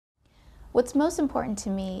What's most important to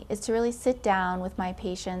me is to really sit down with my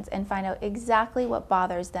patients and find out exactly what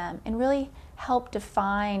bothers them and really help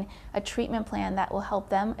define a treatment plan that will help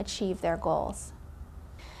them achieve their goals.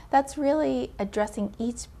 That's really addressing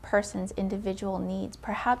each person's individual needs.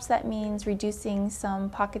 Perhaps that means reducing some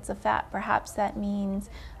pockets of fat. Perhaps that means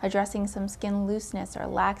addressing some skin looseness or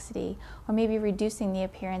laxity, or maybe reducing the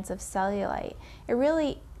appearance of cellulite. It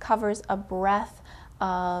really covers a breadth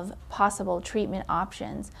of possible treatment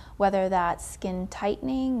options, whether that's skin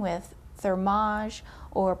tightening with thermage,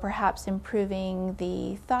 or perhaps improving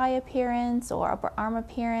the thigh appearance or upper arm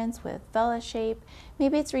appearance with reshape.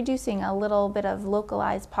 Maybe it's reducing a little bit of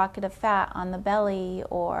localized pocket of fat on the belly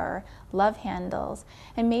or love handles.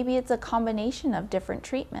 And maybe it's a combination of different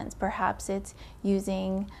treatments. Perhaps it's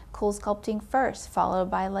using cool sculpting first, followed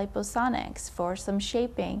by liposonics for some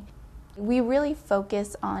shaping. We really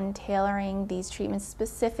focus on tailoring these treatments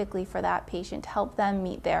specifically for that patient to help them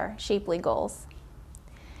meet their shapely goals.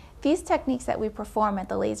 These techniques that we perform at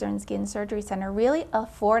the Laser and Skin Surgery Center really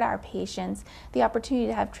afford our patients the opportunity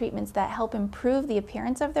to have treatments that help improve the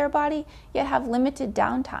appearance of their body, yet have limited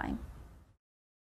downtime.